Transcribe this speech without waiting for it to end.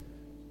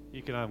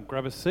You can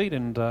grab a seat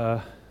and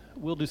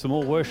we'll do some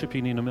more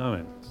worshiping in a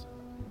moment.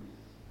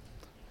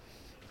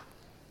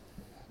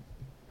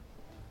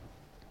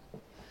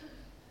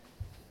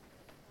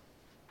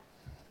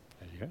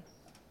 There you go.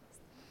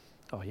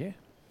 Oh, yeah.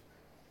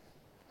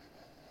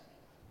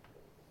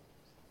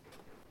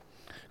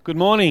 Good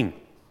morning.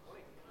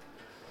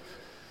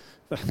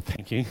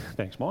 Thank you.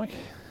 Thanks, Mike.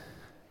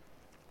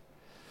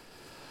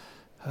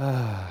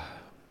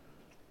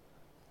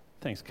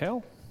 Thanks,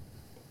 Cal.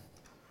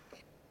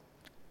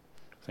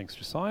 Thanks,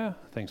 Josiah.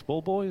 Thanks,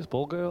 ball boys,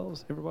 ball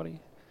girls, everybody.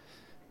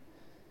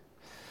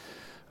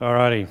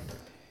 Alrighty.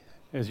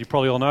 As you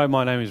probably all know,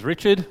 my name is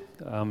Richard.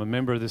 I'm a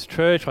member of this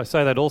church. I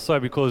say that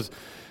also because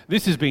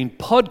this has been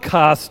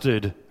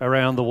podcasted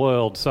around the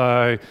world.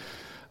 So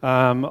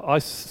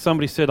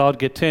somebody said I'd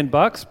get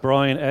 $10.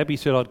 Brian Abbey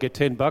said I'd get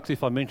 $10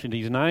 if I mentioned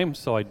his name,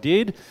 so I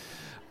did.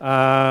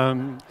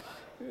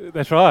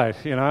 That's right.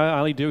 You know, I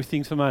only do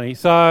things for money.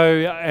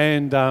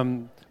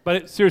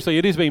 But seriously,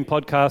 it is being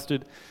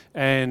podcasted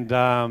and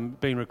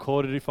being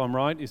recorded, if I'm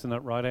right. Isn't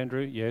that right,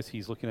 Andrew? Yes,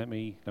 he's looking at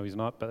me. No, he's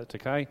not, but that's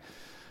okay.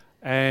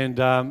 And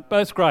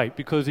but it's great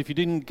because if you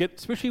didn't get,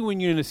 especially when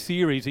you're in a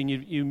series and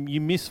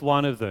you miss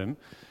one of them,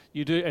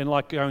 you do, and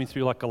like going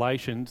through like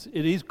Galatians,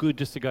 it is good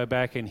just to go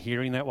back and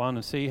hearing that one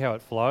and see how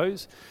it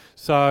flows.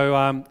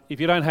 So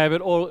if you don't have it,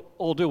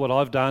 or do what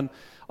I've done.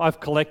 I've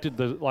collected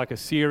a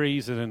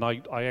series, and then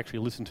I actually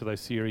listen to those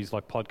series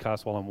like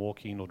podcasts while I'm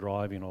walking or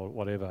driving or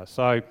whatever.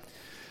 So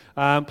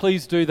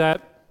please do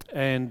that,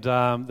 and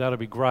that'll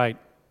be great.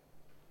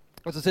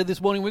 As I said this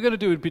morning, we're going to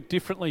do it a bit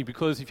differently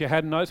because if you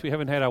hadn't noticed, we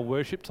haven't had our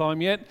worship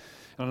time yet.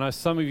 And I know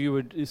some of you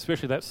would,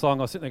 especially that song,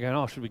 I was sitting there going,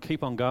 oh, should we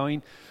keep on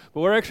going? But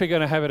we're actually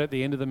going to have it at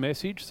the end of the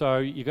message, so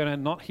you're going to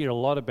not hear a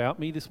lot about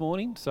me this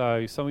morning.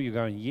 So some of you are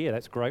going, yeah,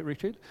 that's great,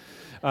 Richard.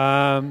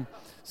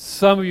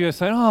 Some of you are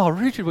saying, oh,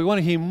 Richard, we want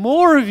to hear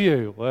more of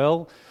you.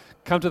 Well,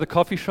 come to the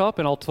coffee shop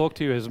and I'll talk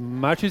to you as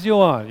much as you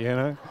want, you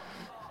know.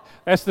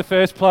 That's the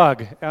first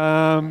plug.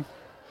 And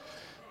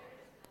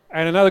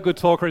another good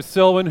talker is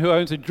Selwyn, who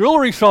owns a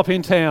jewellery shop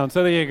in town.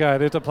 So there you go,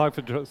 there's a plug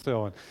for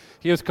Selwyn.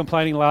 He was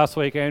complaining last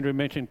week, Andrew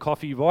mentioned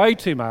coffee way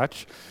too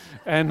much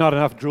and not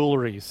enough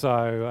jewellery.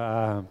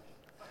 So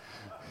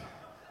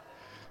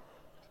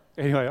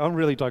anyway, I'm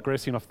really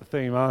digressing off the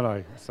theme, aren't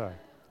I?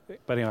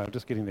 But anyway, I'm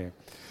just getting there.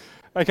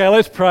 Okay,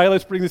 let's pray.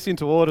 Let's bring this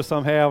into order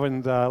somehow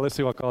and let's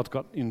see what God's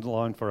got in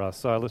line for us.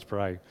 So let's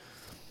pray.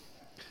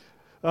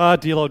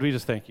 Dear Lord, we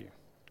just thank you.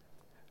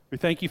 We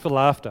thank you for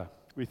laughter.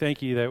 We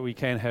thank you that we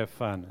can have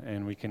fun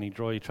and we can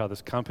enjoy each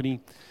other's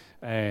company.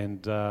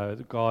 And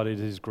God, it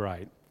is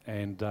great.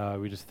 And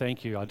we just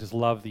thank you. I just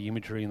love the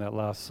imagery in that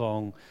last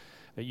song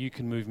that you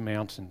can move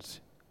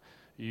mountains.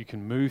 You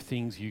can move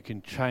things, you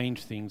can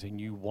change things,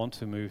 and you want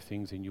to move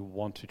things and you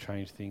want to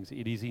change things.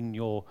 It is in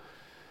your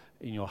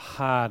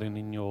heart and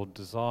in your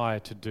desire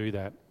to do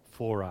that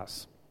for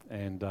us.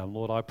 And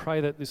Lord, I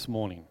pray that this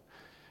morning,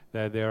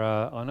 that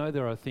I know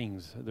there have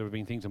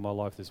been things in my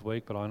life this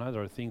week, but I know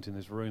there are things in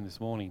this room this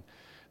morning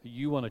that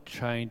you want to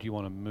change, you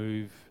want to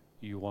move,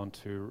 you want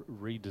to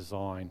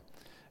redesign.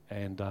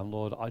 And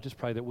Lord, I just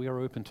pray that we are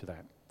open to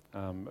that.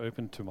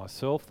 Open to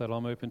myself, that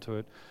I'm open to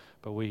it,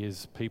 but we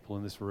as people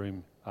in this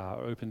room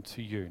are open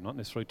to you, not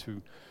necessarily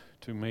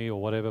to me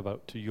or whatever,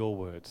 but to your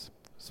words.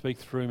 Speak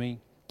through me,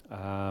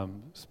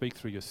 speak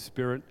through your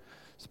spirit,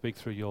 speak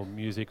through your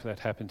music. That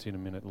happens in a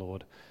minute,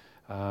 Lord.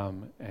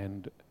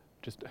 And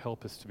just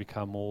help us to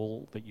become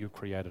all that you've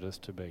created us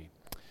to be.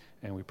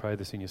 And we pray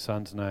this in your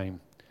Son's name.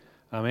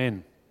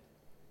 Amen.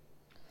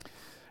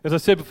 As I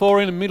said before,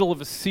 we're in the middle of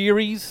a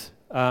series,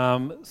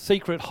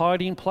 Secret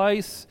Hiding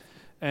Place.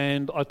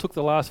 And I took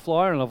the last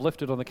flyer and I've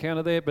left it on the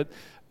counter there, but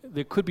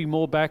there could be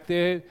more back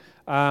there.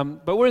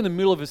 But we're in the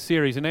middle of a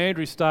series, and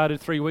Andrew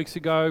started 3 weeks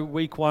ago,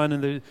 week 1,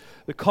 and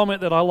the comment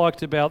that I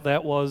liked about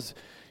that was,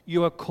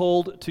 you are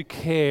called to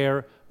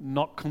care,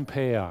 not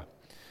compare.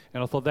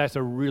 And I thought that's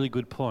a really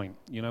good point.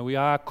 You know, we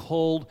are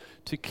called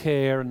to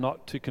care,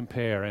 not to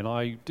compare. And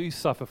I do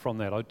suffer from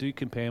that. I do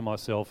compare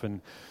myself,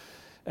 and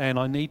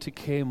I need to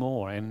care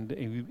more. And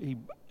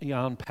he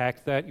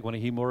unpacked that. You want to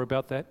hear more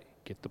about that?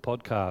 Get the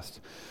podcast.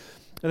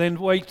 And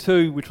then week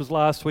 2, which was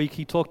last week,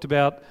 he talked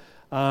about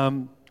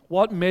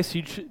what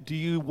message do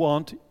you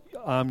want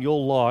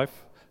your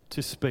life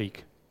to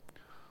speak?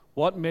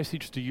 What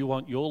message do you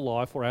want your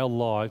life, or our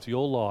lives,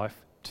 your life,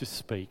 to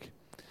speak?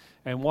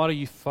 And what are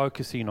you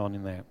focusing on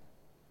in that?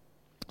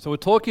 So we're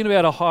talking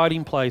about our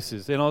hiding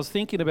places, and I was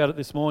thinking about it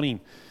this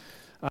morning,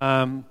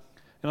 and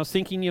I was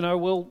thinking, you know,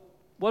 well,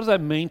 what does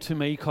that mean to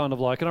me, kind of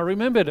like, and I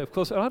remembered, of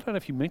course, and I don't know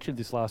if you mentioned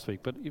this last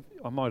week, but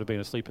I might have been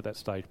asleep at that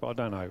stage, but I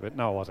don't know, but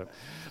no, I wasn't.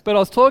 But I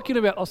was thinking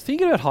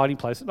about hiding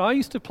places, and I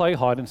used to play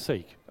hide and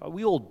seek.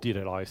 We all did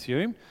it, I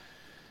assume.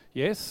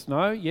 Yes?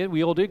 No? Yeah,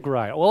 we all did?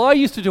 Great. Well, I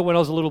used to do it when I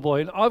was a little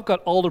boy, and I've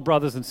got older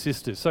brothers and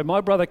sisters. So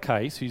my brother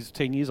Case, who's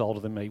 10 years older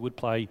than me, would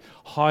play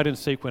hide and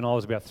seek when I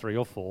was about 3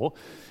 or 4,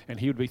 and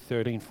he would be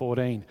 13,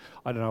 14.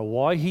 I don't know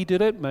why he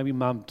did it. Maybe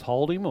Mum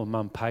told him or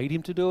Mum paid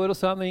him to do it or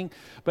something,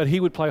 but he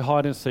would play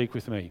hide and seek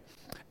with me.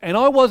 And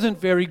I wasn't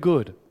very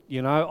good.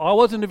 you know. I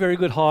wasn't a very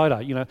good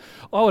hider, you know.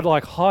 I would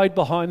like hide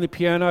behind the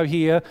piano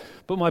here,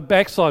 but my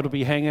backside would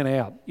be hanging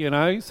out, you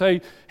know. So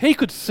he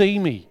could see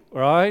me,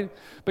 right?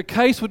 But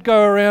Case would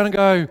go around and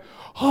go,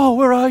 "Oh,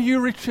 where are you,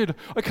 Richard?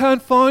 I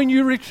can't find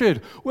you,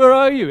 Richard. Where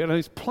are you?" And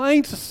it's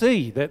plain to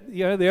see that,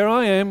 you know, there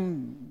I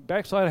am,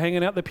 backside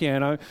hanging out the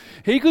piano.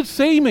 He could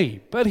see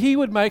me, but he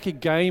would make a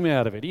game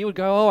out of it. He would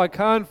go, "Oh, I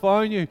can't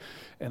find you."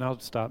 And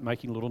I'd start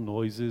making little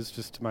noises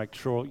just to make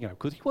sure, you know,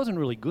 because he wasn't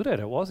really good at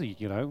it, was he?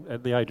 You know,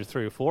 at the age of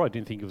 3 or 4, I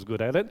didn't think he was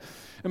good at it.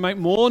 And make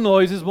more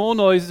noises,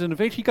 and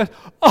eventually he goes,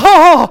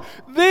 "Oh,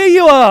 there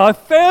you are. I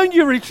found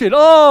you, Richard.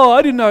 Oh,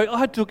 I didn't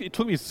know. It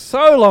took me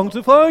so long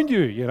to find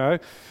you, you know."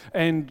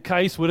 And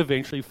Case would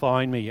eventually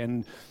find me.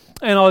 And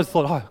I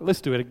thought, "Oh,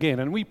 let's do it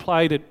again." And we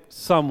played it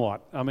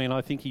somewhat. I mean,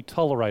 I think he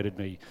tolerated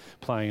me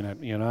playing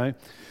it, you know.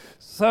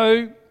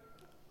 So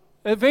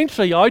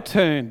eventually I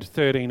turned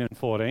 13 and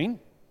 14.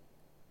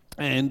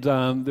 And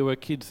there were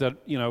kids that,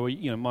 you know,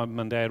 my mum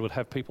and dad would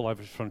have people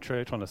over from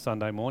church on a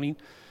Sunday morning.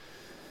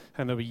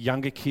 And there were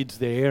younger kids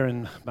there,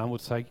 and Mum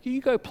would say, "You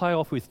go play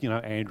off with, you know,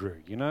 Andrew.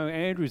 You know,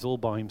 Andrew's all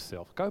by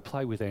himself. Go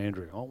play with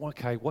Andrew." "Oh,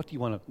 okay, what do you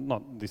want to,"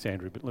 not this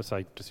Andrew, but let's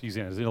say, just use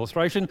it as an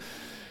illustration.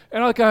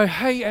 And I go,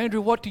 "Hey,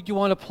 Andrew, what did you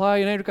want to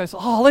play?" And Andrew goes,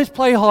 "Oh, let's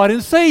play hide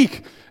and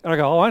seek." And I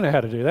go, "Oh, I know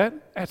how to do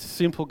that. That's a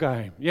simple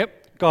game."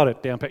 "Yep, got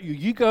it, down pat.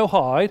 You go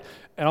hide,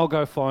 and I'll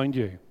go find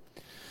you."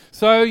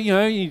 So, you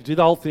know, you do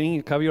the whole thing,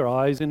 you cover your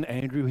eyes, and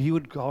Andrew, he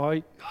would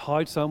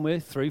hide somewhere,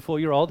 3,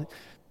 4-year-old,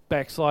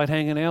 backside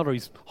hanging out, or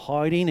he's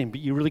hiding, but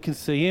you really can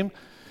see him.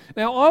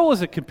 Now, I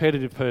was a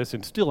competitive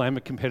person, still am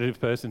a competitive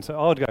person, so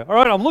I would go, "All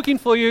right, I'm looking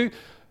for you.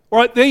 All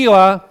right, there you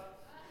are."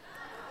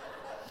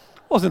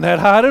 Wasn't that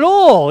hard at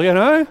all, you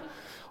know.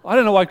 I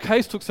don't know why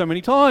Case took so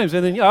many times.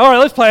 And then, "All right,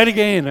 let's play it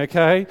again,"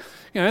 okay.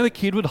 You know, the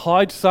kid would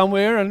hide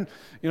somewhere, and,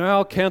 you know,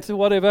 I'll count to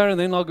whatever, and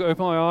then I'll go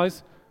open my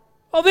eyes.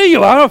 "Oh, there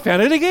you are, I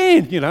found it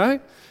again," you know.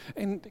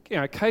 And, you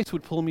know, Case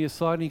would pull me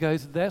aside and he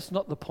goes, "That's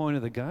not the point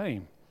of the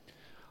game.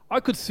 I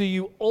could see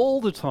you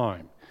all the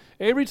time.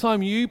 Every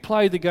time you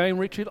played the game,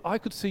 Richard, I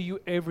could see you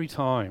every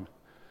time.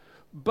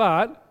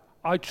 But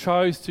I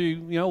chose to,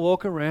 you know,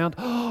 walk around.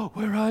 Oh,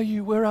 where are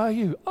you? Where are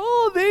you?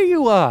 Oh, there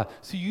you are.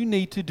 So you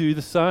need to do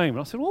the same." And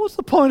I said, "Well, what's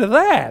the point of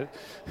that?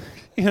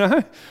 You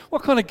know,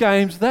 what kind of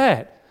game's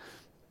that?"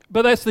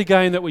 But that's the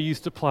game that we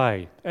used to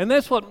play. And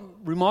that's what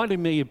reminded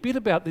me a bit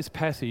about this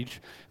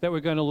passage that we're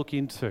going to look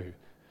into,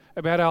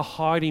 about our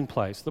hiding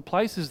place, the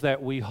places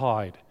that we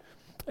hide.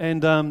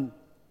 And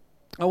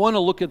I want to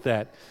look at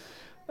that.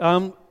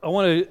 I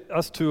want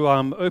us to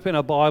open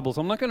our Bibles.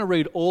 I'm not going to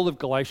read all of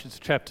Galatians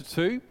chapter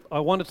 2. I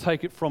want to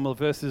take it from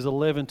verses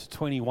 11 to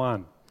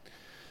 21.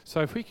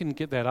 So if we can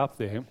get that up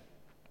there.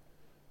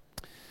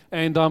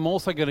 And I'm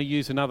also going to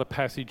use another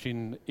passage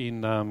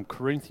in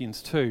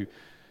Corinthians 2.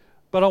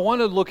 But I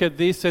want to look at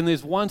this, and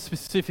there's one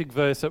specific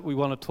verse that we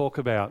want to talk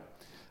about.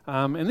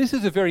 And this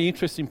is a very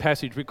interesting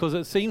passage because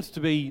it seems to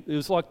be,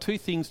 there's like two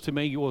things to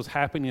me was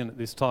happening at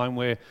this time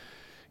where,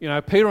 you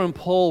know, Peter and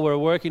Paul were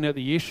working at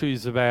the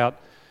issues about,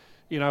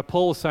 you know,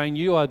 Paul was saying,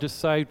 "You are just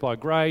saved by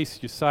grace,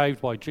 you're saved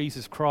by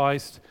Jesus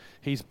Christ,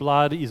 his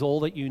blood is all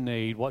that you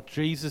need, what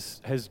Jesus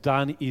has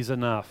done is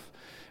enough."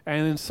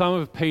 And then some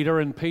of Peter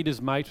and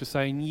Peter's mates were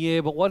saying,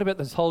 "Yeah, but what about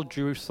this whole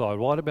Jewish side?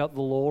 What about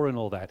the law and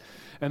all that?"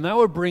 And they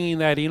were bringing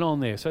that in on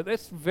there. So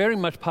that's very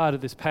much part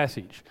of this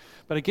passage.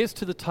 But it gets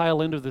to the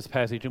tail end of this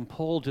passage, and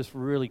Paul just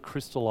really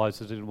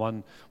crystallizes it in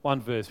one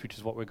verse, which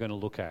is what we're going to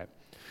look at.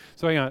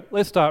 So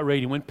let's start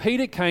reading. When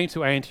Peter came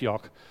to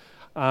Antioch,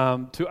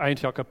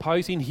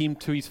 opposing him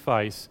to his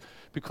face,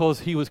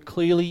 because he was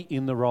clearly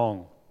in the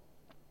wrong.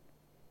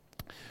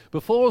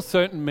 Before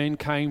certain men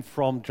came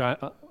from James,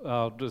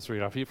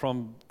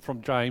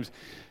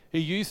 he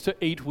used to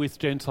eat with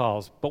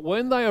Gentiles. But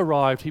when they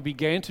arrived, he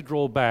began to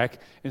draw back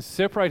and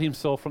separate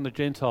himself from the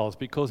Gentiles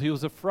because he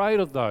was afraid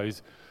of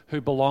those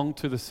who belonged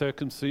to the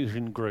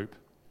circumcision group.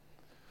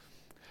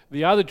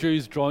 The other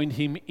Jews joined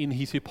him in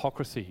his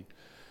hypocrisy,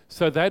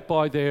 so that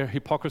by their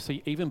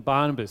hypocrisy even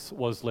Barnabas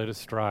was led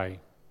astray.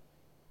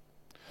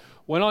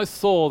 When I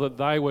saw that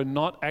they were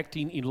not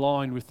acting in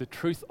line with the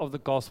truth of the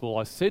gospel,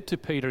 I said to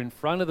Peter in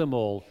front of them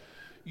all,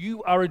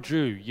 "You are a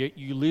Jew, yet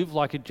you live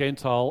like a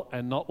Gentile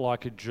and not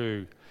like a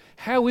Jew.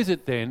 How is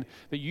it then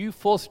that you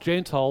force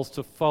Gentiles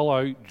to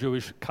follow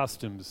Jewish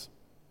customs?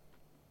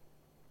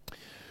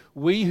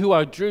 We who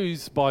are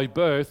Jews by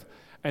birth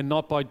and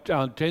not by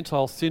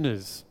Gentile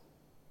sinners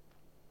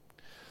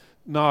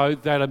know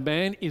that a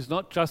man is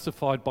not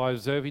justified by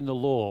observing the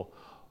law,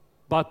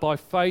 but by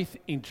faith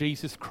in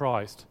Jesus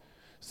Christ.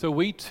 So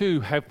we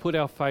too have put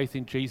our faith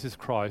in Jesus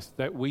Christ,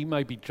 that we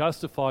may be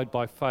justified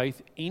by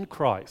faith in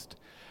Christ,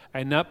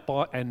 and not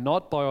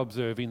by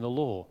observing the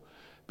law.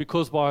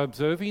 Because by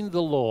observing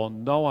the law,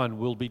 no one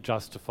will be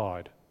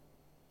justified.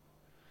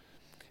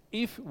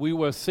 If while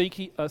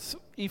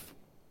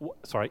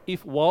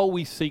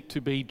we seek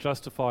to be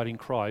justified in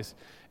Christ,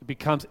 it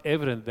becomes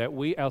evident that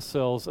we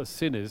ourselves are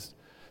sinners,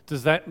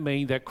 does that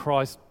mean that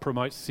Christ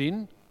promotes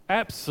sin?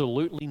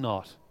 Absolutely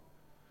not.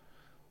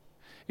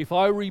 If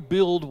I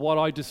rebuild what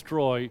I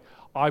destroy,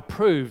 I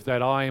prove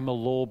that I am a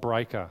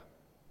lawbreaker.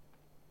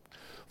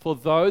 For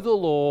through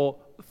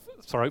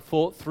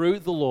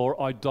the law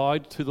I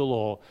died to the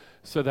law,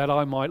 so that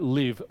I might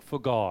live for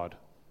God.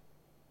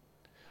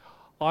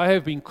 I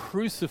have been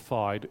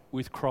crucified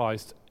with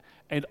Christ,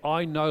 and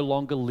I no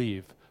longer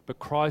live, but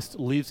Christ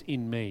lives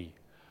in me.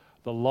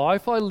 The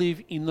life I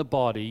live in the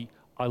body,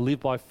 I live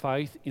by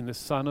faith in the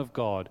Son of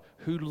God,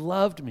 who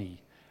loved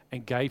me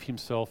and gave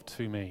himself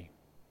to me.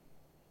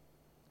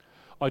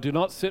 I do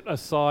not set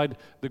aside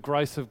the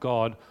grace of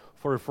God,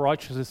 for if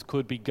righteousness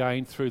could be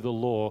gained through the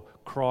law,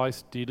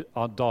 Christ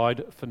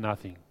died for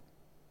nothing.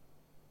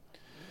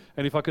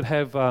 And if I could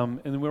have,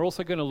 and then we're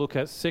also going to look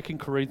at 2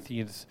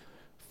 Corinthians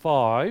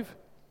 5,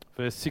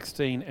 verse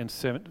 16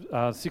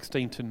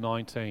 to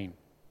 19.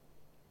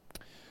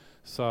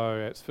 So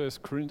it's 2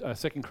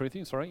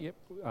 Corinthians,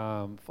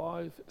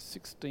 5,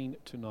 16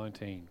 to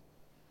 19.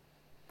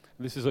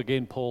 This is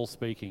again Paul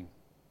speaking.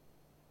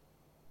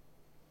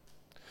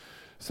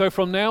 So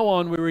from now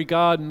on we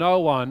regard no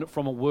one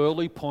from a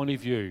worldly point of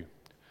view.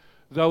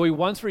 Though we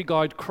once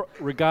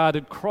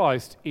regarded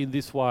Christ in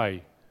this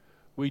way,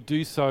 we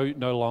do so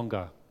no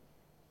longer.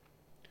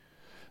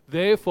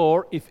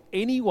 Therefore, if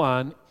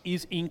anyone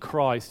is in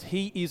Christ,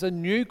 he is a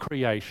new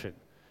creation.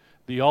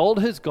 The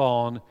old has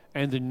gone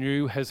and the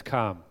new has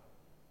come.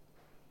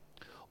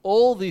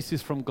 All this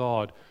is from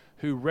God,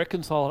 who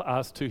reconciled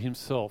us to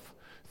himself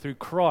through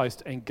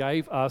Christ and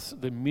gave us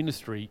the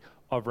ministry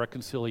of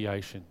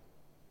reconciliation.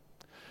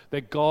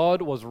 That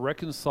God was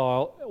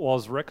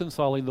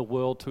reconciling the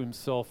world to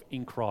himself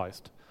in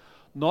Christ,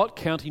 not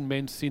counting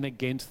men's sin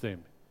against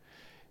them.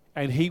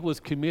 And he has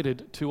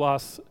committed to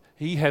us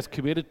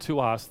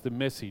the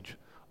message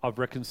of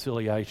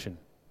reconciliation.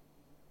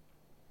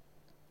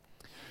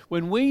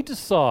 When we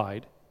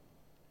decide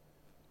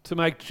to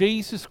make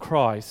Jesus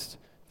Christ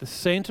the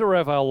center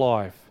of our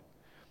life,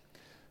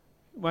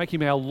 make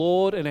him our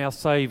Lord and our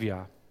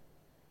Saviour,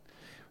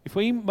 if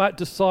we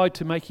decide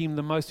to make him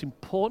the most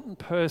important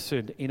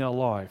person in our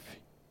life,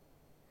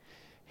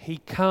 he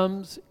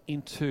comes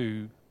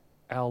into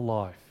our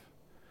life.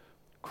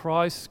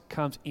 Christ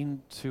comes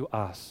into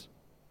us.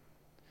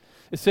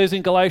 It says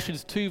in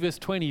Galatians 2 verse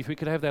 20, if we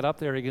could have that up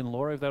there again,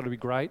 Laura, that would be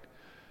great.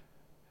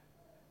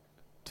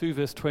 2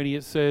 verse 20,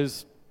 it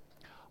says,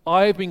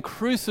 I have been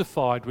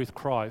crucified with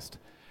Christ,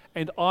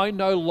 and I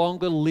no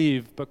longer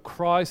live, but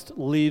Christ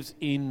lives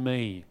in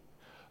me.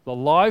 The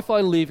life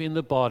I live in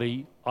the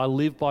body, I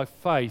live by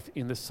faith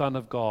in the Son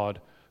of God,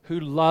 who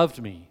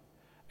loved me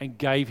and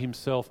gave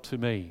himself to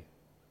me.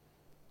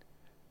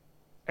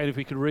 And if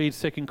we could read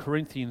 2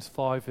 Corinthians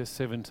 5 verse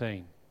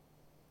 17.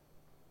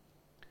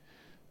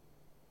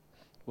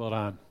 Well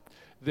done.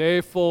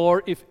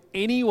 Therefore, if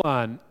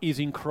anyone is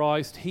in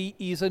Christ, he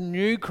is a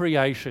new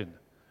creation.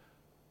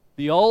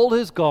 The old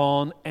has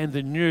gone and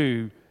the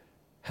new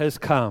has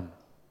come.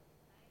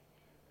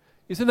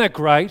 Isn't that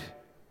great?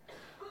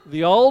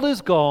 The old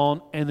is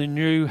gone and the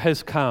new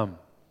has come.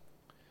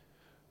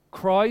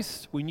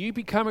 Christ, when you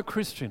become a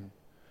Christian,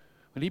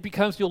 when he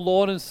becomes your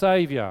Lord and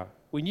Saviour,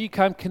 when you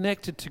come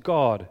connected to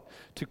God,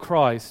 to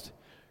Christ,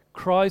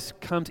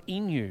 Christ comes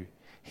in you.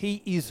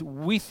 He is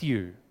with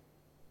you.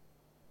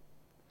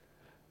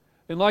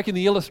 And like in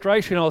the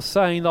illustration I was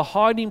saying, the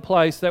hiding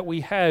place that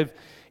we have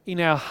in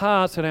our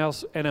hearts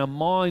and our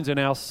minds and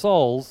our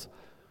souls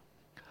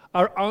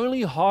are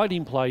only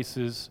hiding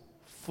places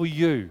for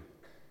you.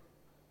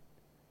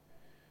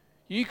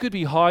 You could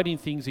be hiding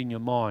things in your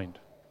mind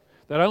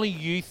that only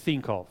you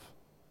think of.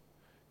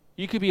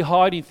 You could be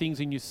hiding things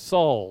in your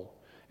soul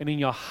and in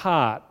your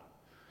heart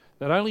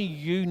that only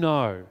you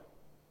know.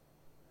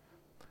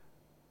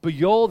 But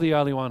you're the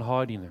only one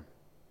hiding them.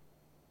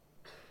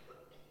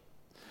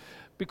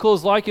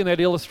 Because like in that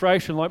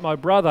illustration, like my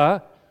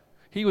brother,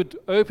 he would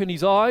open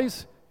his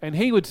eyes and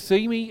he would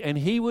see me and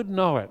he would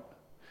know it.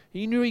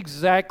 He knew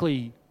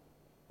exactly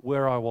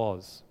where I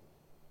was.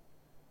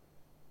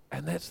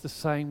 And that's the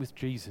same with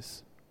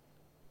Jesus.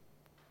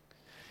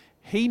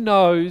 He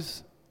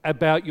knows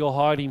about your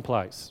hiding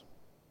place.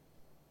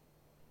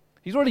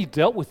 He's already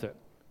dealt with it.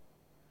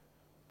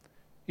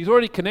 He's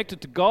already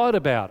connected to God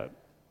about it.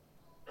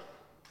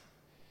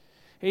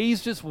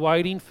 He's just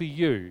waiting for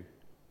you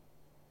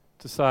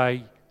to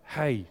say,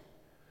 hey,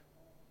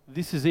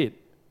 this is it.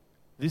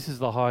 This is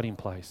the hiding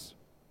place.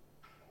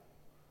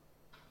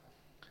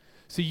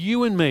 So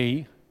you and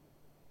me,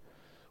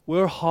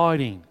 we're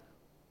hiding.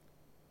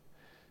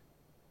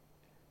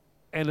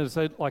 And as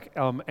like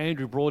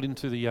Andrew brought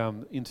into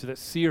that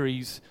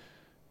series,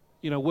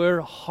 we're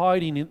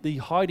hiding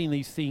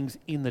these things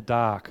in the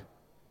dark,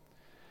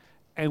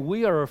 and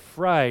we are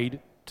afraid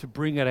to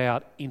bring it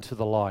out into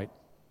the light.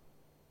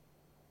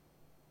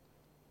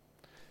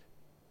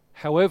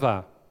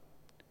 However,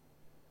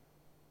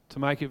 to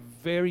make it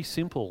very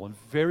simple and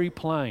very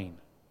plain,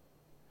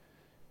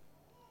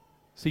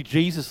 see,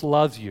 Jesus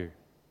loves you.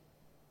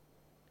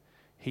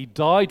 He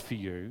died for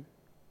you.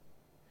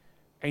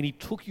 And he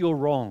took your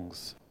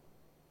wrongs.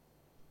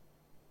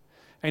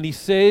 And he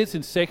says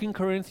in 2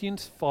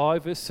 Corinthians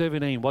 5 verse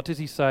 17, what does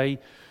he say?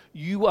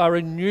 You are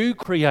a new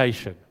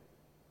creation.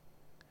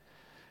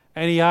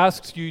 And he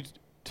asks you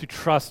to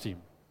trust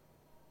him.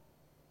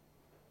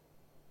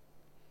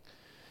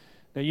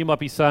 Now you might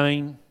be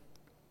saying,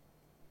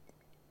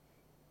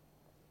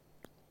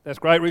 that's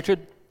great,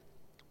 Richard.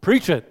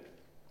 Preach it.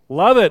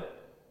 Love it.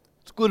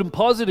 It's good and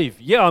positive.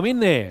 Yeah, I'm in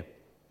there.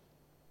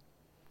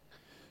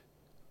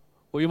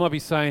 Or you might be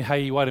saying,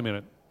 hey, wait a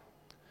minute.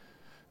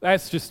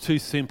 That's just too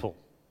simple.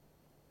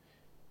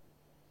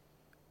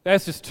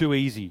 That's just too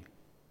easy.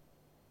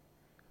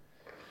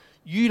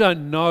 You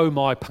don't know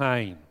my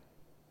pain.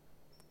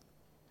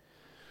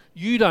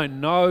 You don't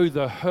know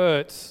the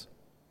hurts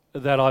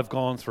that I've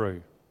gone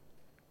through.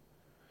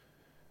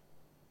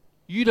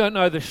 You don't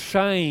know the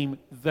shame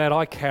that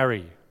I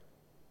carry.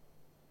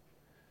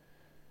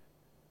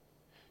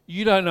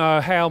 You don't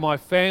know how my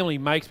family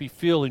makes me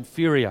feel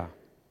inferior.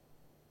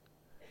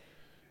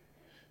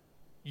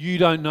 You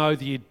don't know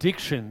the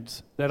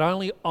addictions that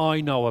only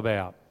I know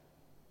about.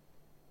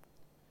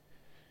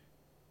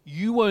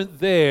 You weren't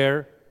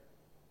there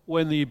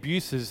when the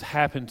abuses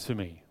happened to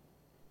me.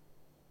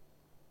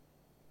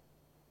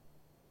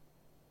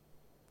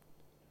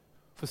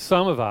 For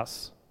some of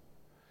us,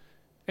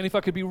 and if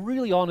I could be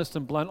really honest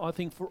and blunt, I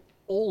think for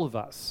all of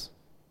us,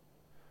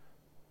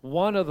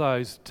 one of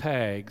those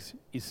tags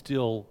is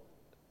still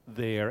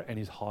there and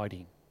is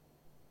hiding.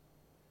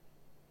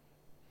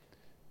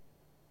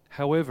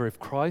 However, if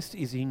Christ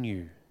is in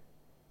you,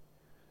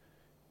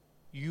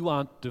 you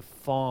aren't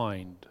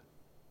defined.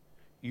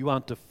 You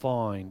aren't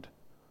defined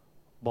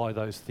by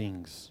those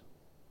things.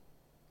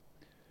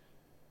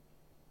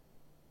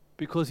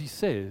 Because he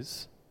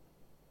says,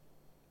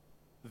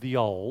 the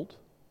old,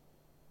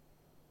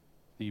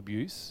 the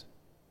abuse,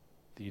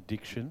 the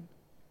addiction,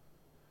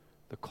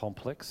 the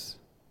complex,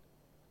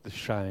 the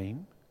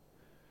shame,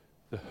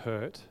 the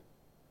hurt,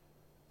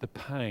 the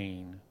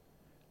pain,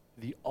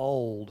 the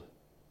old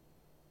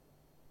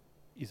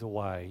is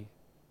away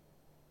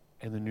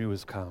and the new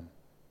has come.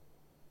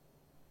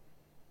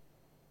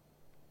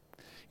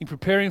 In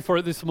preparing for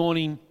it this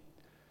morning,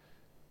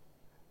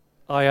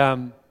 I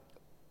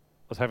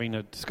was having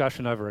a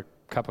discussion over a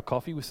cup of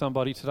coffee with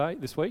somebody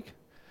this week,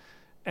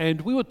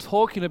 and we were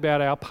talking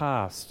about our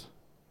past.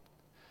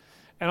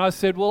 And I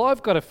said, well,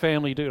 I've got a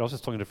family do. I was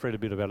just talking to Fred a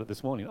bit about it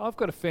this morning. I've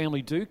got a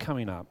family do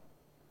coming up.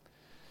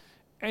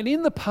 And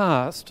in the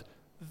past,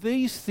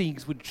 these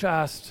things would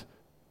just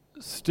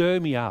stir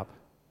me up.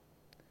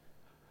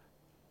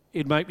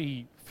 It'd make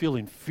me feel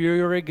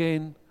inferior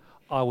again.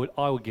 I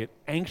would get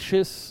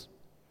anxious.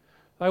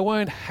 They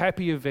weren't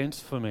happy events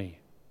for me.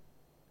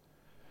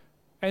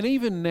 And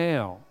even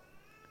now,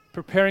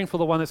 preparing for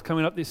the one that's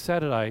coming up this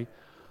Saturday,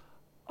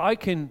 I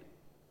can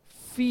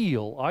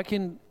feel,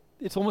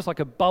 it's almost like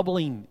a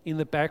bubbling in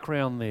the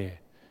background there,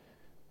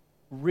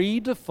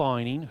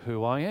 redefining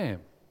who I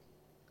am.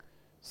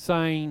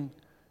 Saying,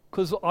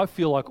 because I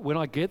feel like when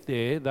I get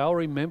there, they'll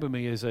remember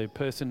me as a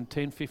person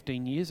 10,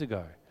 15 years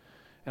ago.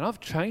 And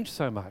I've changed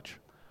so much.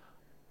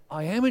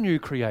 I am a new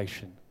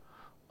creation.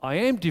 I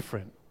am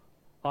different.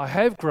 I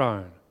have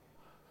grown.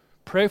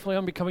 Prayerfully,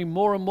 I'm becoming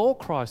more and more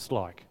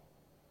Christ-like.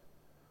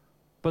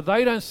 But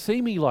they don't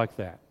see me like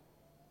that.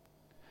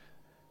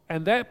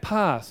 And that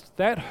past,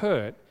 that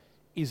hurt,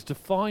 is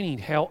defining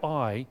how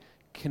I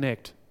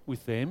connect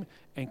with them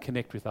and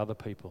connect with other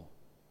people.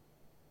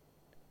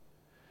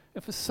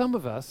 And for some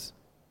of us,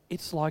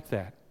 it's like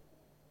that.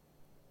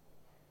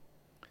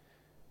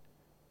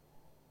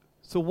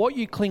 So what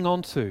you cling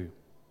on to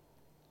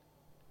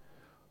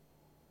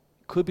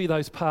could be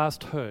those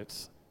past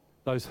hurts,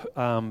 those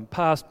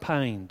past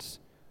pains,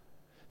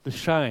 the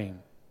shame.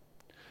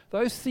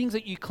 Those things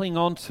that you cling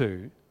on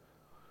to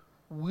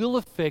will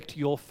affect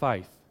your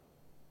faith,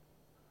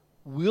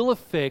 will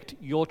affect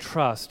your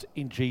trust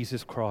in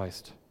Jesus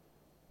Christ.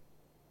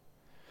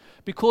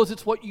 Because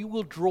it's what you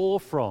will draw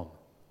from.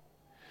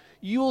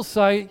 You will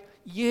say,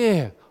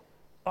 yeah,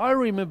 I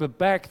remember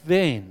back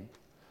then,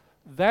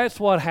 that's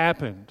what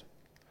happened.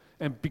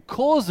 And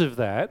because of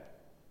that,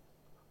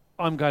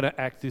 I'm going to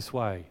act this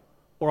way.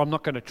 Or I'm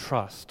not going to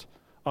trust.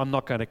 I'm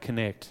not going to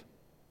connect.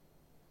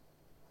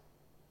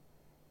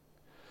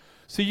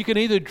 So you can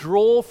either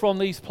draw from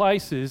these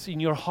places in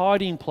your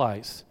hiding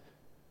place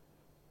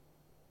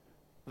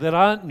that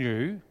aren't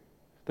new,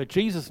 that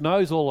Jesus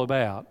knows all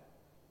about,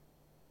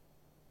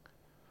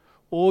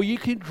 or you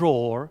can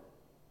draw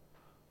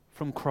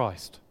from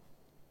Christ.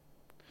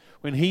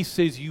 When he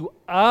says you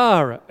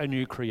are a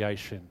new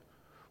creation,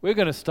 we're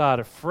going to start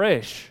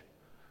afresh.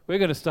 We're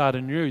going to start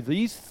anew.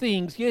 These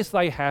things, yes,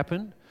 they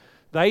happened.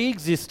 They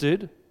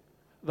existed.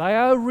 They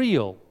are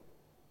real.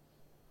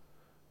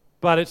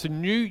 But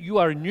you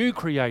are a new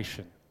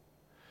creation.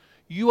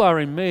 You are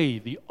in me.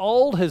 The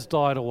old has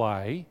died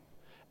away,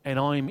 and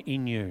I'm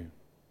in you.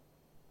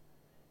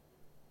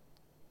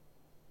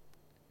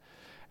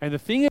 And the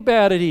thing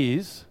about it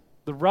is,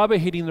 the rubber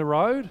hitting the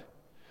road,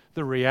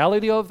 the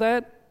reality of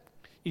that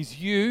is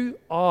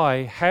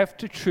I have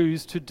to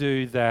choose to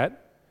do that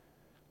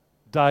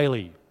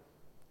daily.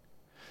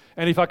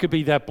 And if I could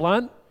be that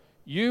blunt,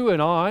 you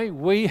and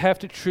we have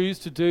to choose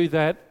to do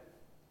that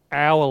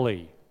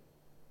hourly.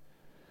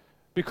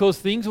 Because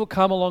things will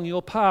come along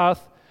your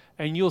path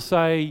and you'll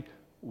say,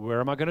 where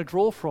am I going to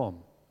draw from?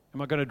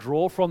 Am I going to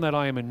draw from that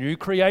I am a new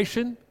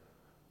creation?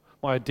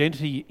 My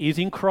identity is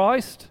in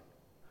Christ?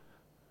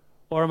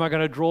 Or am I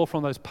going to draw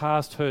from those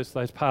past hurts,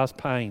 those past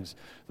pains,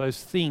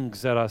 those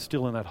things that are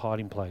still in that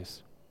hiding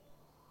place?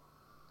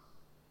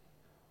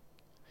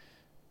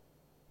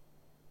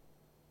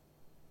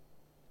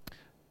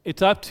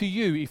 It's up to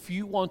you if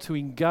you want to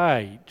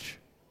engage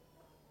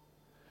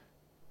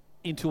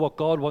into what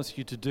God wants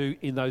you to do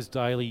in those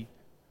daily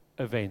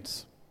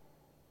events.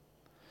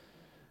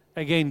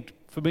 Again,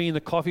 for me in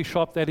the coffee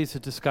shop, that is a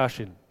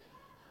discussion.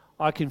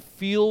 I can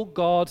feel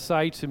God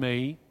say to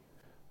me,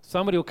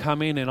 somebody will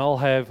come in and I'll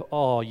have,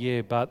 oh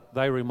yeah, but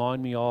they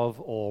remind me of,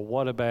 or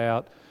what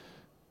about,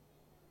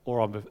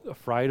 or I'm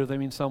afraid of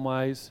them in some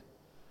ways.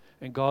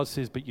 And God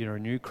says, but you're a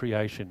new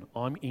creation.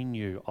 I'm in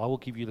you. I will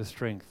give you the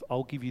strength.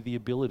 I'll give you the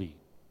ability.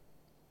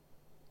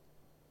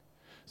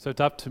 So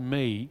it's up to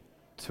me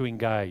to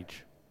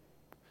engage,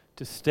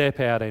 to step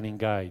out and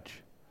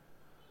engage.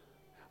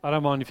 I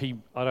don't mind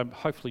if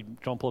hopefully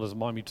John Paul doesn't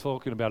mind me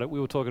talking about it. We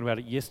were talking about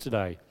it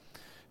yesterday.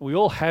 We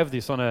all have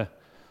this on a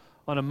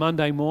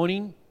Monday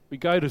morning. We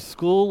go to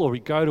school or we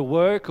go to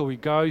work or we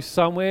go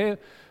somewhere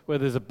where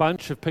there's a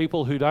bunch of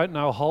people who don't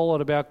know a whole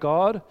lot about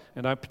God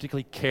and don't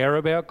particularly care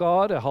about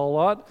God a whole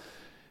lot.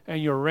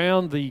 And you're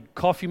around the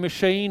coffee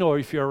machine, or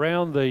if you're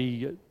around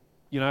the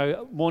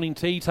morning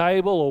tea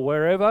table or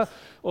wherever,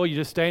 or you're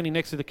just standing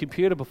next to the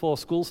computer before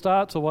school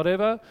starts or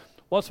whatever,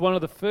 what's one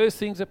of the first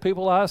things that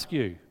people ask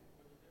you?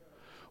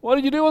 What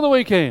did you do on the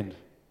weekend?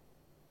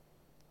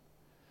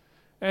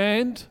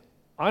 And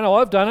I know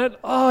I've done it.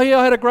 Oh yeah,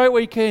 I had a great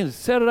weekend.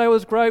 Saturday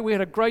was great. We had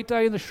a great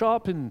day in the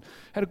shop and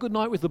had a good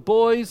night with the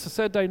boys,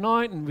 Saturday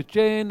night, and with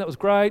Jen, that was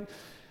great.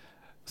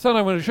 Sunday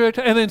I went to church,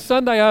 and then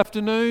Sunday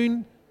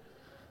afternoon,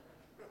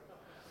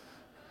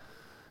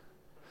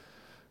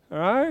 all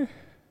right?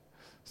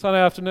 Sunday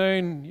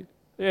afternoon,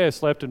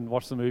 slept and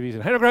watched the movies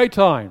and had a great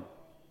time.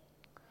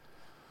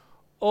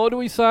 Or do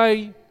we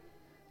say,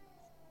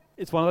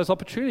 it's one of those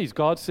opportunities.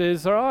 God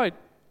says, all right,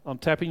 I'm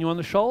tapping you on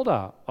the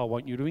shoulder. I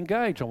want you to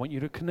engage. I want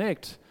you to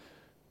connect.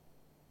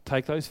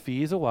 Take those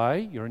fears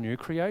away. You're a new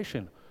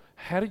creation.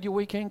 How did your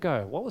weekend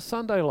go? What was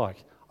Sunday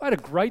like? I had a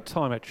great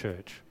time at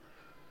church.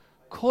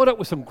 Caught up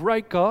with some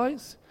great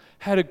guys.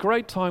 Had a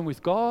great time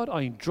with God.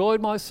 I enjoyed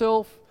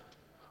myself.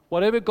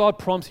 Whatever God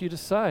prompts you to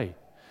say.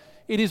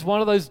 It is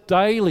one of those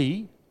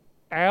daily,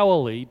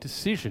 hourly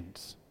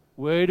decisions.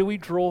 Where do we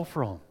draw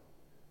from?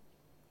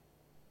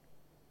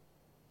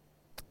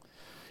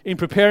 In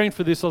preparing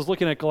for this, I was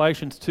looking at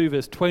Galatians 2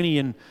 verse 20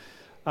 and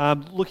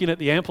looking at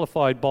the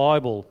Amplified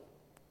Bible.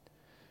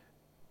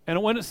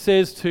 And when it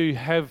says to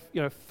have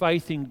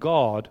faith in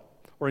God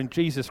or in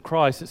Jesus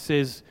Christ, it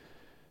says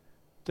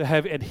to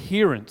have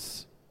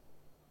adherence,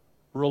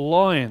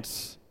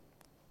 reliance,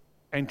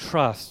 and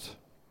trust.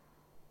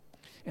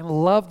 And I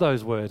love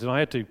those words. And I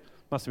had to,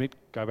 must admit,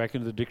 go back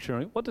into the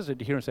dictionary. What does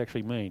adherence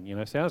actually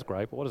mean? Sounds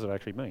great, but what does it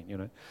actually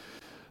mean?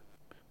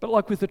 But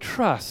like with the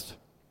trust,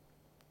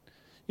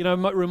 it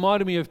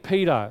reminded me of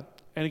Peter.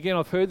 And again,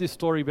 I've heard this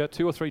story about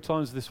 2 or 3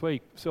 times this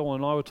week. Selma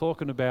and I were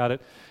talking about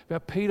it,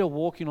 about Peter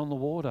walking on the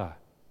water.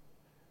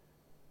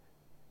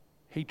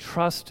 He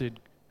trusted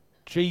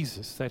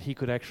Jesus that he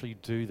could actually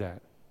do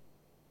that.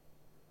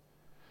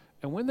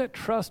 And when that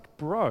trust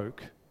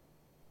broke,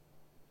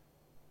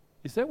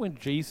 is that when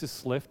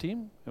Jesus left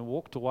him and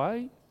walked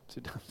away?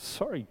 Said,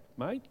 sorry,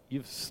 mate,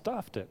 you've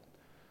stuffed it.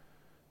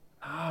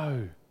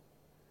 No.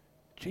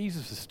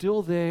 Jesus is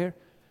still there,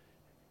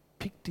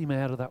 picked him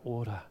out of that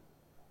water.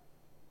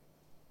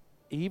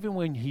 Even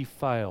when he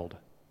failed,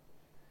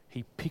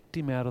 he picked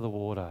him out of the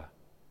water.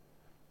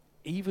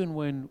 Even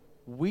when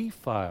we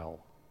fail,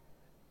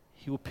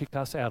 he will pick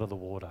us out of the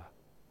water.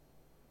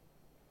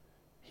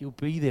 He'll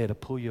be there to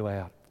pull you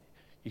out.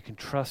 You can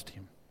trust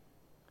him.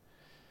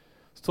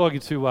 I was talking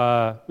to,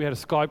 we had a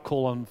Skype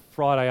call on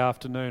Friday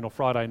afternoon or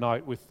Friday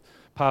night with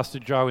Pastor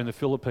Joe in the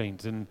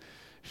Philippines, and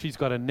she's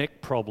got a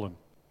neck problem.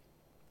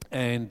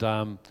 And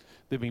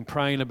they've been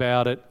praying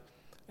about it,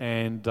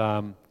 and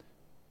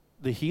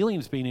the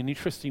healing's been an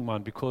interesting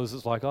one because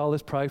it's like,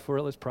 let's pray for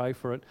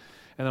it.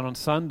 And then on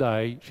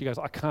Sunday, she goes,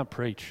 I can't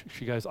preach.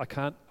 She goes, I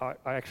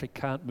actually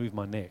can't move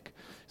my neck.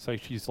 So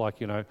she's like,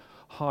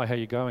 hi, how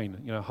you going?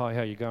 Hi,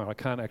 how you going? I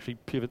can't actually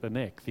pivot the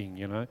neck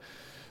thing,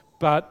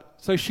 But,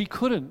 so she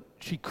couldn't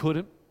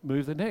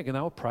move the neck, and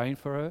they were praying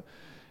for her.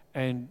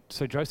 And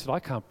so Joe said, I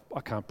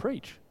can't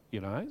preach,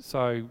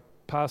 So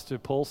Pastor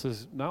Paul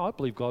says, no, I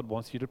believe God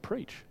wants you to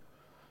preach.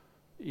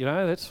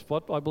 That's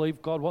what I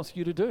believe God wants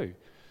you to do.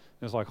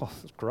 And it's like,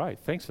 that's great,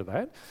 thanks for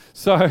that.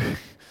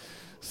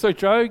 So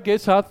Joe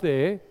gets up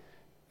there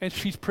and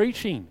she's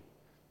preaching.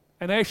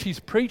 And as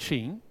she's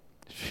preaching,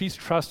 she's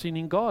trusting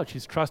in God.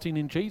 She's trusting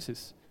in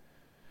Jesus.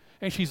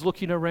 And she's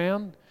looking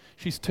around.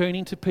 She's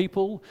turning to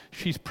people.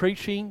 She's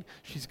preaching.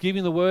 She's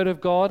giving the word of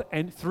God.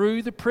 And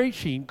through the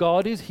preaching,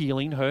 God is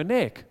healing her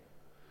neck.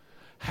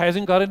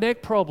 Hasn't got a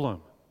neck problem.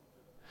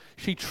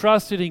 She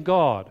trusted in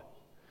God.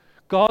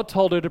 God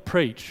told her to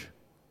preach.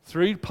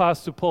 through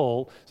Pastor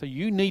Paul, so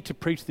you need to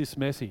preach this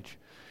message.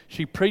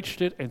 She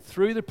preached it, and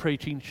through the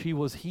preaching, she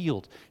was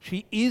healed.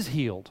 She is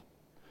healed.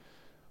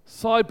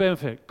 Side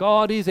benefit,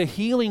 God is a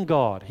healing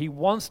God. He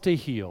wants to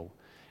heal,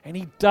 and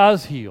He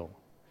does heal.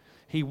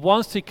 He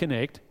wants to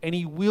connect, and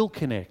He will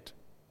connect.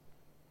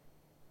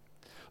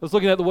 I was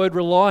looking at the word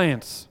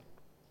reliance.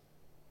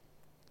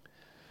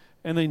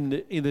 And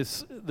then in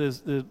this,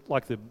 there's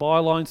like the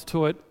bylines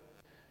to it.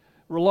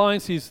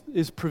 Reliance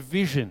is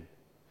provision.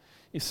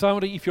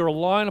 If you're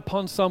relying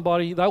upon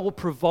somebody, they will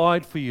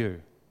provide for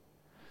you.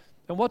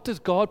 And what does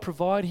God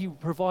provide? He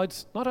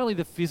provides not only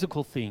the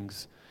physical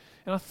things,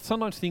 and I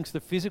sometimes think the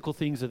physical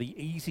things are the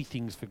easy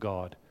things for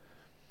God,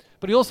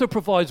 but He also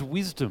provides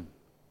wisdom.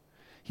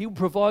 He will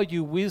provide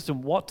you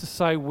wisdom, what to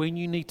say when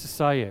you need to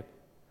say it.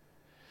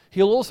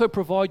 He'll also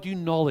provide you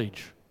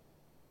knowledge.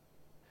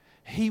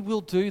 He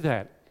will do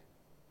that.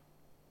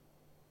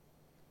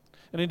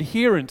 And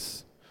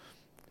adherence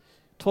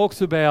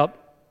talks about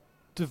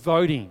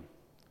devoting,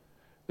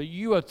 that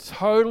you are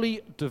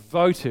totally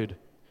devoted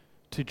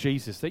to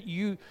Jesus, that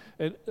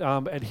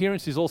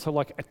adherence is also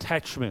like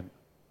attachment.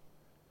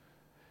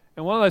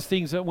 And one of those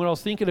things that when I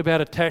was thinking about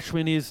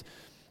attachment is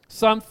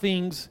some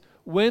things,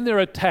 when they're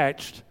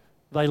attached,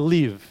 they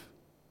live.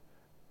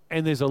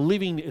 And there's a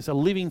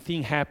living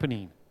thing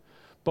happening.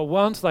 But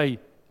once they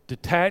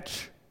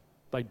detach,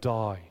 they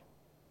die.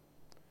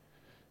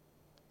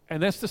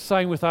 And that's the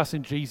same with us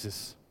in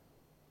Jesus.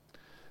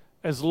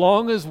 As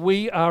long as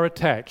we are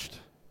attached,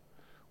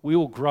 we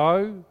will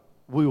grow,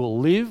 we will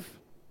live,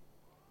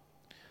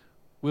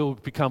 we will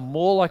become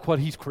more like what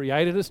He's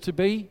created us to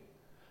be.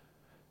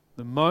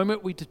 The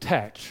moment we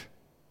detach,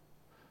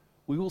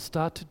 we will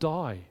start to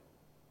die.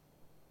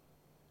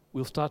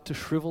 We'll start to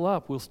shrivel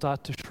up, we'll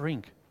start to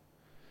shrink.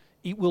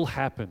 It will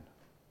happen.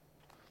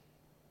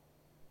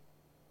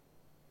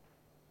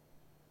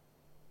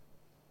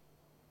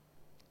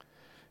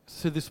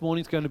 So this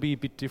morning's going to be a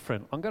bit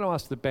different. I'm going to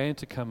ask the band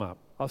to come up.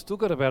 I've still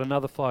got about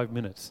another 5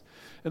 minutes.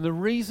 And the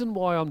reason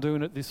why I'm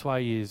doing it this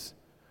way is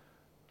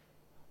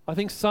I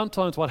think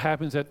sometimes what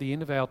happens at the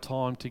end of our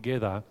time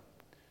together,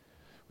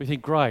 we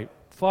think, great,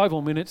 5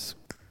 more minutes,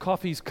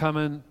 coffee's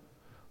coming,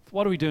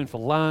 what are we doing for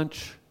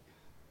lunch?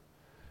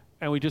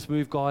 And we just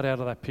move God out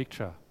of that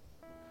picture.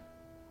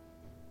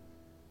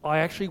 I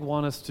actually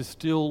want us to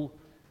still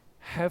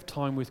have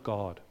time with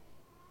God.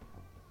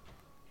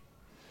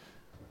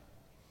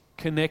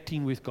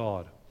 Connecting with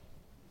God.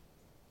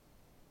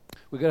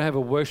 We're going to have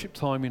a worship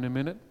time in a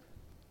minute.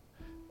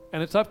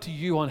 And it's up to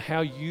you on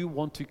how you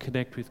want to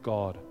connect with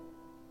God.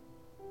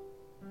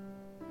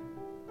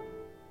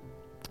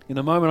 In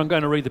a moment, I'm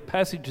going to read the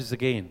passages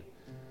again.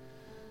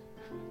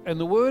 And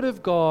the Word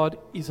of God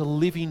is a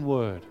living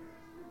Word.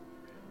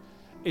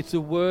 It's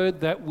a Word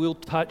that will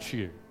touch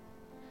you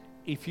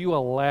if you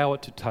allow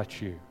it to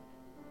touch you.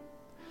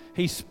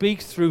 He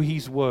speaks through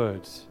His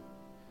words.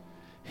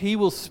 He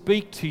will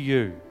speak to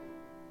you.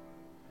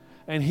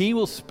 And He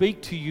will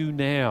speak to you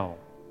now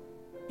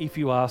if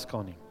you ask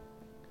on Him.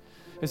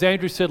 As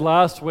Andrew said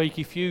last week,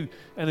 and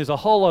there's a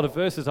whole lot of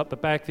verses up the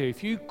back there,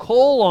 if you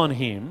call on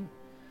Him,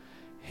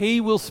 He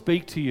will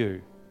speak to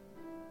you.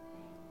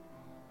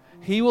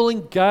 He will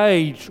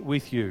engage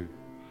with you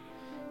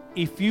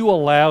if you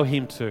allow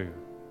Him to.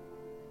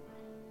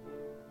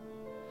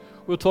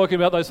 We're talking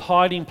about those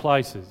hiding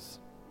places.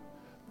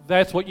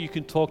 That's what you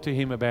can talk to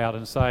Him about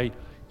and say,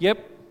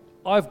 yep,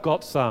 I've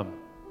got some.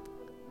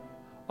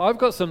 I've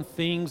got some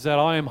things that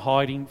I am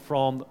hiding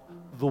from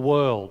the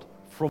world,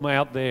 from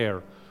out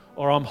there,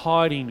 or I'm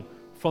hiding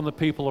from the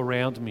people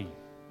around me.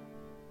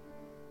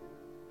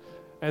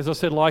 As I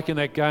said, like in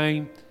that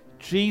game,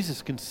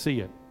 Jesus can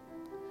see it.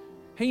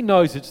 He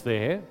knows it's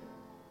there.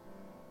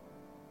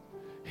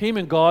 Him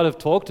and God have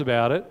talked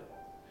about it.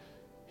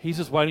 He's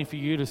just waiting for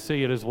you to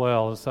see it as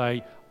well and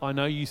say, I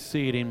know you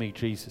see it in me,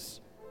 Jesus.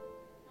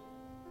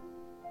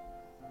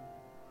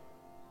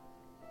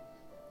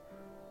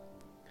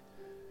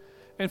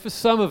 And for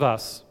some of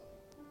us,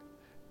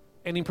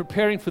 and in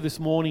preparing for this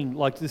morning,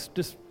 like this,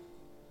 just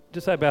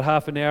about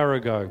half an hour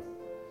ago,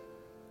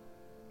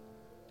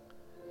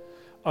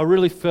 I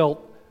really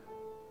felt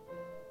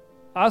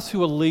us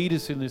who are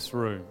leaders in this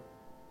room,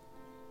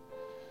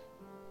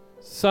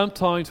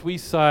 sometimes we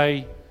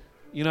say,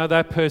 you know,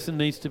 that person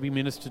needs to be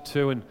ministered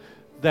to and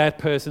that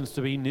person's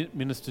to be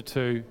ministered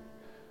to.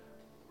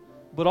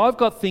 But I've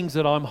got things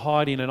that I'm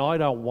hiding and I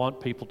don't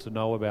want people to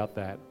know about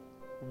that.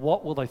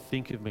 What will they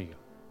think of me?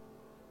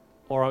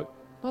 Or,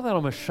 not that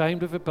I'm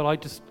ashamed of it, but I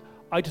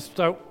just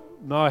don't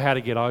know how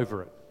to get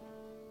over it.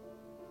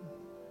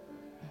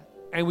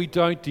 And we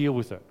don't deal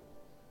with it.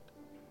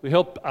 We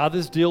help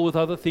others deal with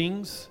other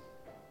things.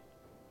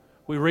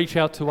 We reach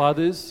out to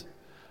others.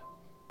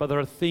 But there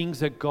are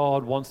things that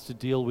God wants to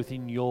deal with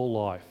in your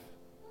life.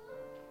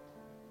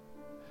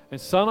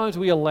 And sometimes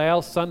we allow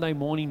Sunday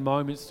morning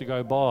moments to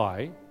go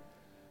by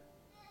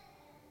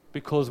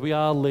because we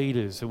are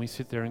leaders and we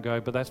sit there and go,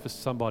 but that's for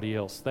somebody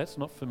else. That's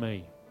not for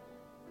me.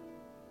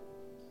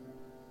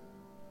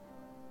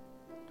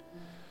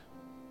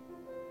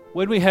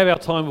 When we have our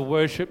time of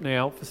worship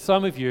now, for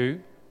some of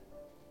you,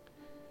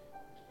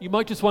 You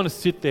might just want to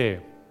sit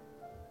there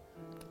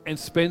and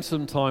spend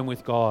some time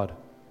with God.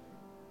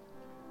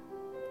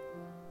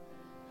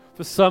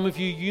 For some of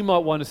you, you might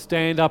want to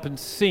stand up and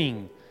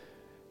sing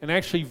and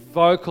actually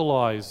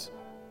vocalize,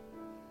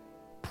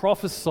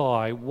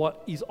 prophesy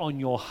what is on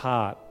your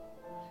heart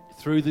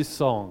through this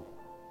song.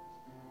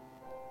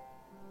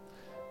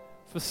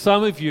 For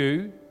some of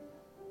you,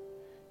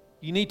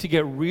 you need to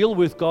get real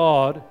with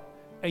God,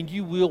 and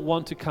you will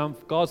want to come.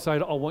 God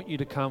said, I want you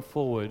to come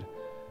forward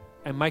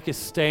and make a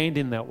stand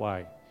in that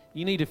way.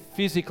 You need to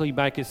physically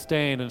make a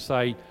stand and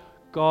say,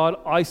 God,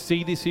 I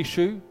see this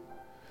issue.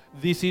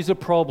 This is a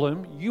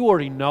problem. You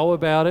already know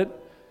about it,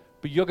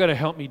 but you're going to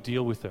help me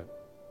deal with it.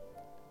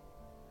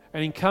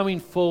 And in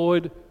coming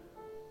forward,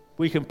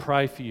 we can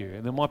pray for you.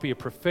 And there might be a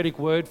prophetic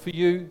word for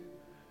you.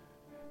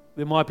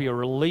 There might be a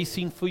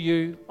releasing for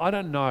you. I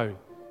don't know.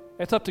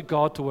 It's up to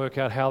God to work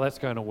out how that's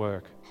going to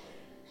work.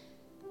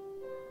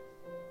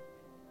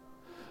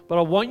 But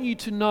I want you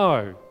to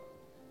know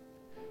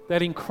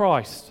that in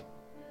Christ,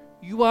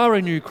 you are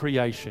a new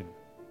creation,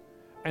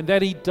 and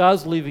that He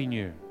does live in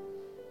you,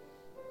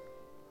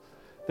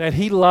 that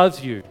He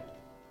loves you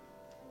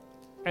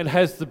and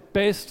has the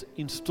best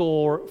in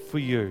store for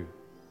you.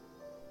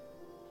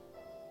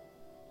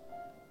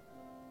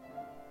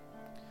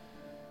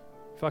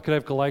 If I could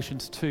have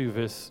Galatians 2,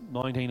 verse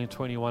 19 and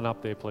 21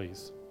 up there,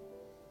 please.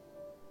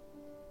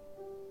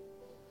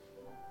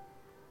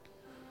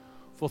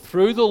 For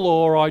through the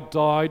law I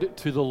died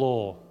to the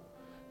law,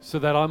 so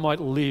that I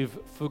might live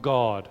for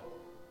God.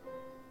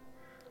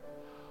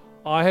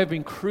 I have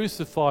been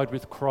crucified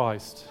with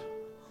Christ,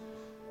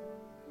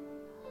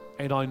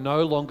 and I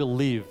no longer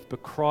live,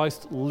 but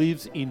Christ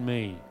lives in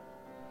me.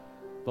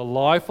 The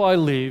life I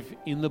live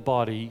in the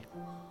body,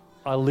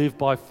 I live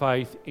by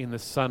faith in the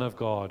Son of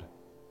God,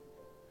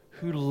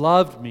 who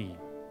loved me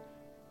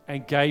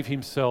and gave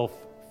Himself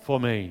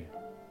for me.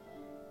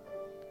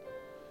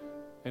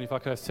 And if I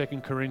could have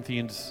 2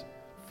 Corinthians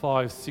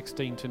 5,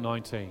 16 to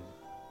 19.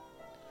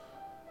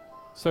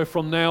 So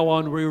from now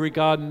on, we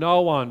regard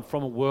no one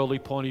from a worldly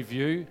point of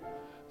view.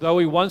 Though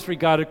we once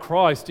regarded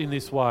Christ in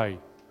this way,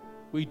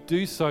 we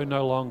do so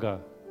no longer.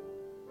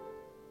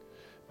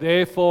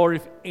 Therefore,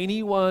 if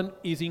anyone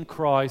is in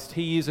Christ,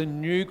 he is a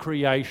new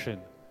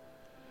creation.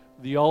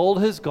 The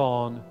old has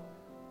gone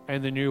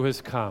and the new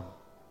has come.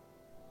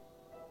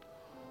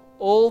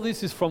 All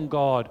this is from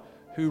God,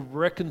 who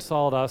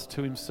reconciled us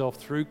to Himself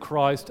through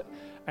Christ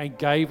and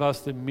gave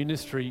us the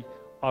ministry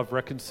of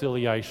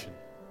reconciliation.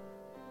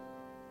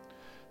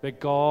 That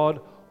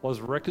God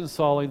was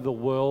reconciling the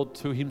world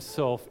to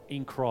Himself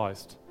in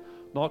Christ,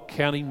 not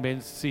counting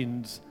men's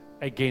sins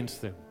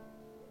against them.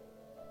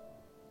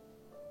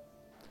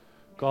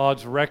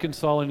 God's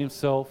reconciling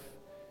Himself.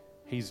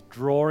 He's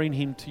drawing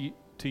Him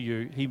to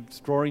you. He's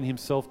drawing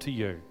Himself to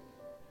you.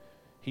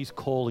 He's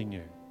calling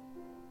you.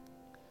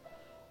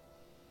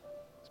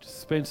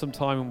 Just spend some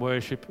time in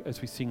worship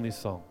as we sing this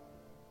song.